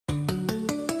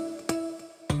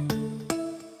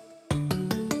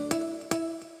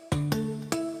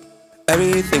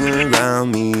Everything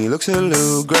around me looks a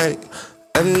little great.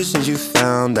 Ever since you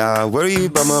found I worry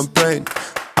about my brain.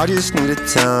 I just need a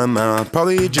time out,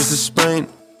 probably just a sprain.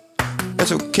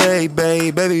 It's okay,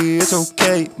 babe, baby, it's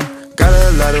okay. Got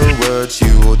a lot of words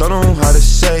you don't know how to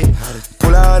say.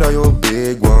 Pull out all your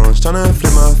big ones, tryna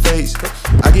flip my face.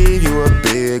 I give you a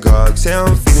big hug, say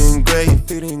I'm feeling great.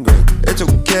 It's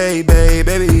okay, babe,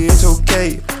 baby, it's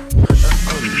okay.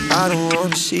 I don't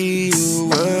wanna see you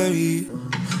worry.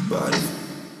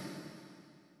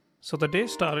 So the day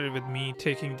started with me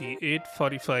taking the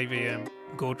 8:45 a.m.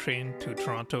 GO train to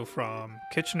Toronto from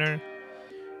Kitchener.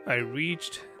 I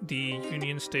reached the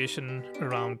Union Station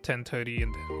around 10:30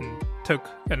 and then took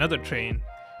another train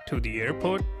to the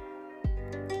airport.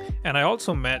 And I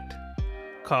also met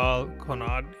Carl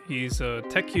Conrad. He's a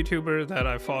tech YouTuber that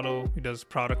I follow. He does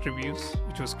product reviews,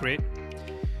 which was great.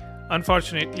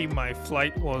 Unfortunately, my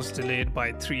flight was delayed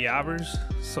by 3 hours,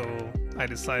 so I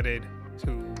decided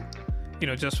to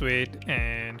just wait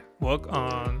and work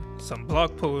on some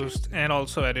blog posts and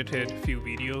also edited a few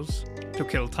videos to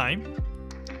kill time.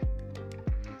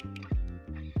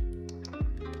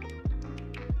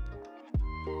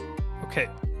 Okay,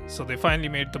 so they finally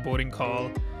made the boarding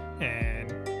call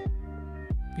and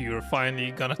you're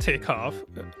finally gonna take off.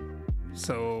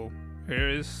 So here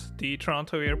is the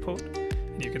Toronto airport.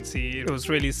 You can see it was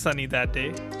really sunny that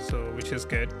day, which is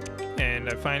good. And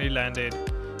I finally landed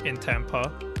in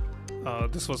Tampa.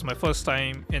 This was my first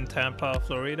time in Tampa,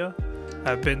 Florida.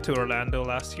 I've been to Orlando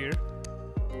last year.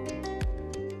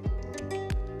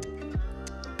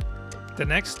 The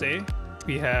next day,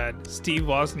 we had Steve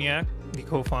Wozniak, the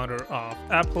co-founder of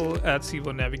Apple, at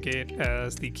CIVO Navigate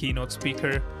as the keynote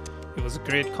speaker. It was a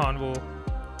great convo.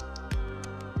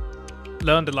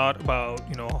 Learned a lot about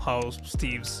how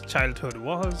Steve's childhood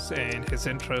was and his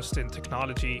interest in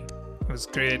technology. It was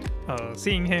great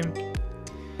seeing him.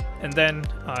 And then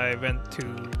I went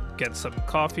to get some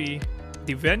coffee.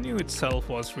 The venue itself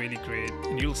was really great,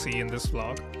 and you'll see in this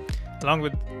vlog. Along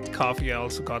with coffee, I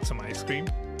also got some ice cream.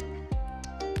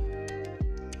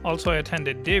 Also, I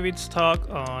attended David's talk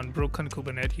on broken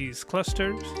Kubernetes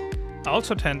clusters. I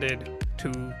also attended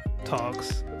 2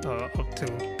 talks up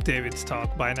to David's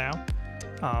talk by now,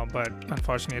 but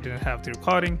unfortunately I didn't have the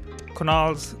recording.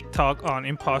 Kunal's talk on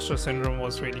imposter syndrome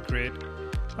was really great.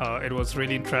 It was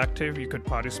really interactive. You could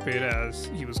participate as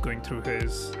he was going through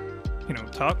his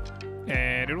talk,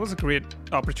 and it was a great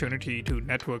opportunity to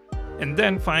network. And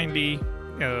then finally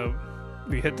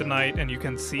we hit the night, and you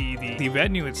can see the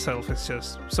venue itself is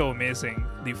just so amazing.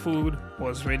 The food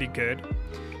was really good,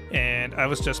 and I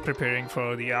was just preparing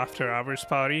for the after hours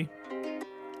party,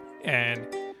 and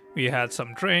we had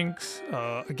some drinks.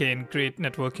 Again, great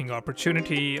networking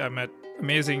opportunity. I met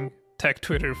amazing tech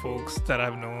Twitter folks that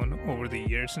I've known over the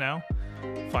years now,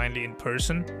 finally in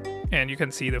person, and you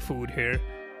can see the food here.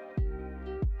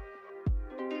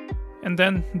 And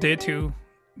then day 2,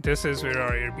 this is where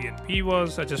our Airbnb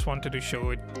was. I just wanted to show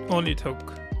it. Only took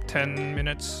 10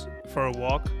 minutes for a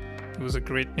walk. It was a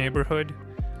great neighborhood.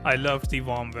 I loved the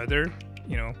warm weather.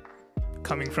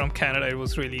 Coming from Canada, it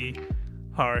was really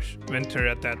harsh winter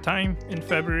at that time in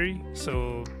February,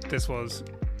 so this was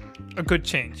a good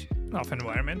change of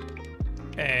environment.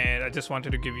 And I just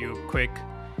wanted to give you a quick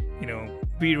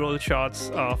B-roll shots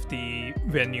of the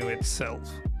venue itself.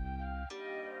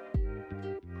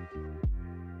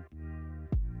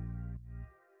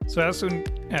 So as soon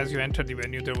as you enter the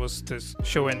venue, there was this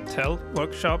show and tell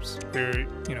workshops where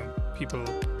people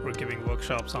were giving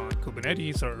workshops on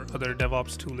Kubernetes or other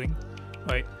DevOps tooling,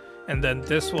 right? And then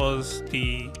this was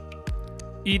the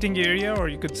eating area, or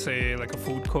you could say like a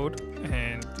food court,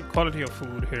 and the quality of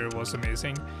food here was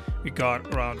amazing. We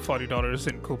got around $40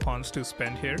 in coupons to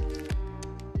spend here.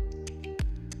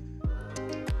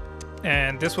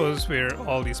 And this was where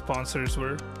all the sponsors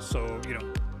were. So,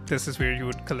 this is where you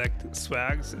would collect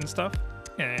swags and stuff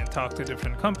and talk to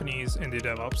different companies in the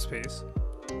DevOps space.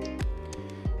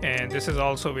 And this is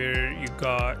also where you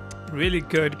got really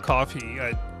good coffee.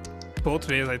 Both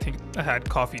days, I think I had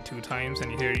coffee 2 times,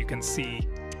 and here you can see.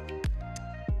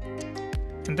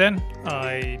 And then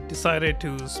I decided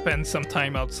to spend some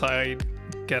time outside,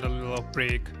 get a little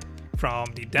break from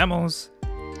the demos,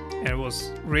 and it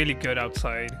was really good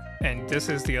outside. And this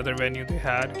is the other venue they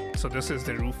had. So this is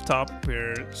the rooftop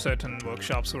where certain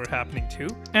workshops were happening too.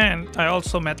 And I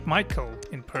also met Michael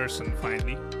in person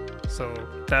finally. So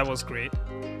that was great.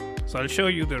 So I'll show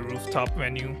you the rooftop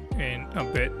venue in a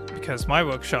bit, because my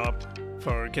workshop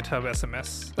for GitHub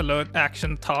SMS alert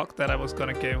action talk that I was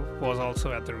gonna give was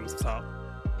also at the rooftop.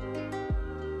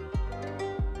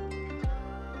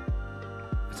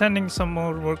 Attending some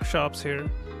more workshops here.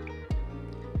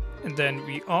 And then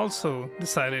we also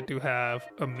decided to have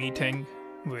a meeting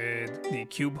with the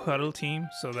Cube Huddle team.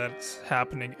 So that's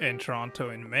happening in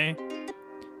Toronto in May.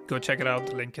 Go check it out.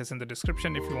 The link is in the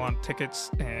description if you want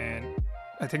tickets. And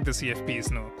I think the CFP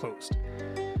is now closed.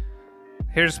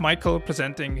 Here's Michael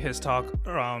presenting his talk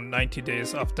around 90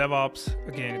 days of DevOps.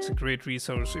 Again, it's a great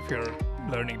resource if you're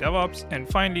learning DevOps. And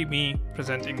finally, me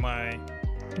presenting my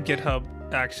GitHub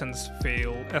Actions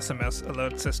Fail SMS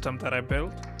alert system that I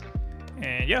built.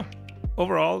 And yeah,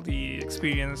 overall, the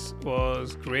experience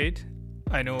was great.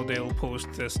 I know they'll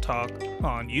post this talk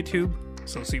on YouTube.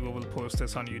 So CIVO will post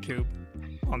this on YouTube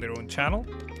on their own channel.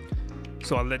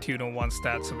 So I'll let you know once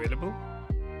that's available.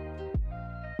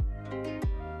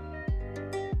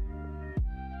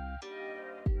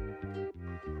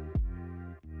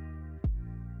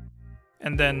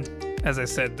 And then, as I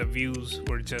said, the views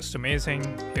were just amazing.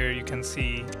 Here you can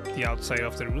see the outside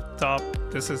of the rooftop.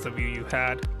 This is the view you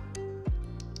had.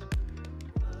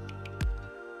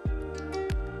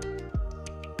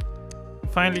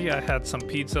 Finally, I had some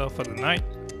pizza for the night,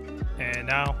 and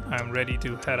now I'm ready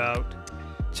to head out.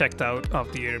 Checked out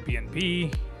of the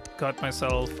Airbnb, got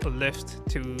myself a lift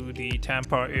to the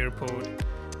Tampa airport,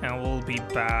 and we'll be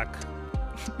back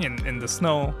in the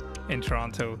snow in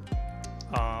Toronto.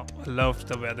 I loved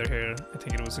the weather here. I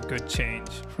think it was a good change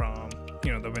from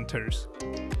the winters.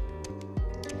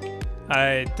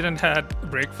 I didn't had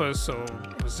breakfast, so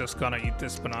I was just gonna eat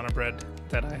this banana bread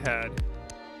that I had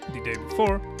the day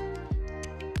before.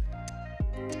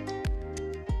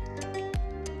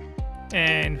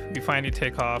 And we finally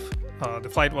take off. The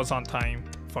flight was on time,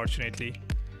 fortunately,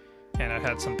 and I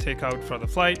had some takeout for the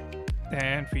flight,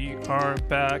 and we are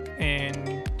back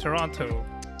in Toronto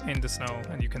in the snow,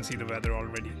 and you can see the weather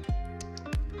already.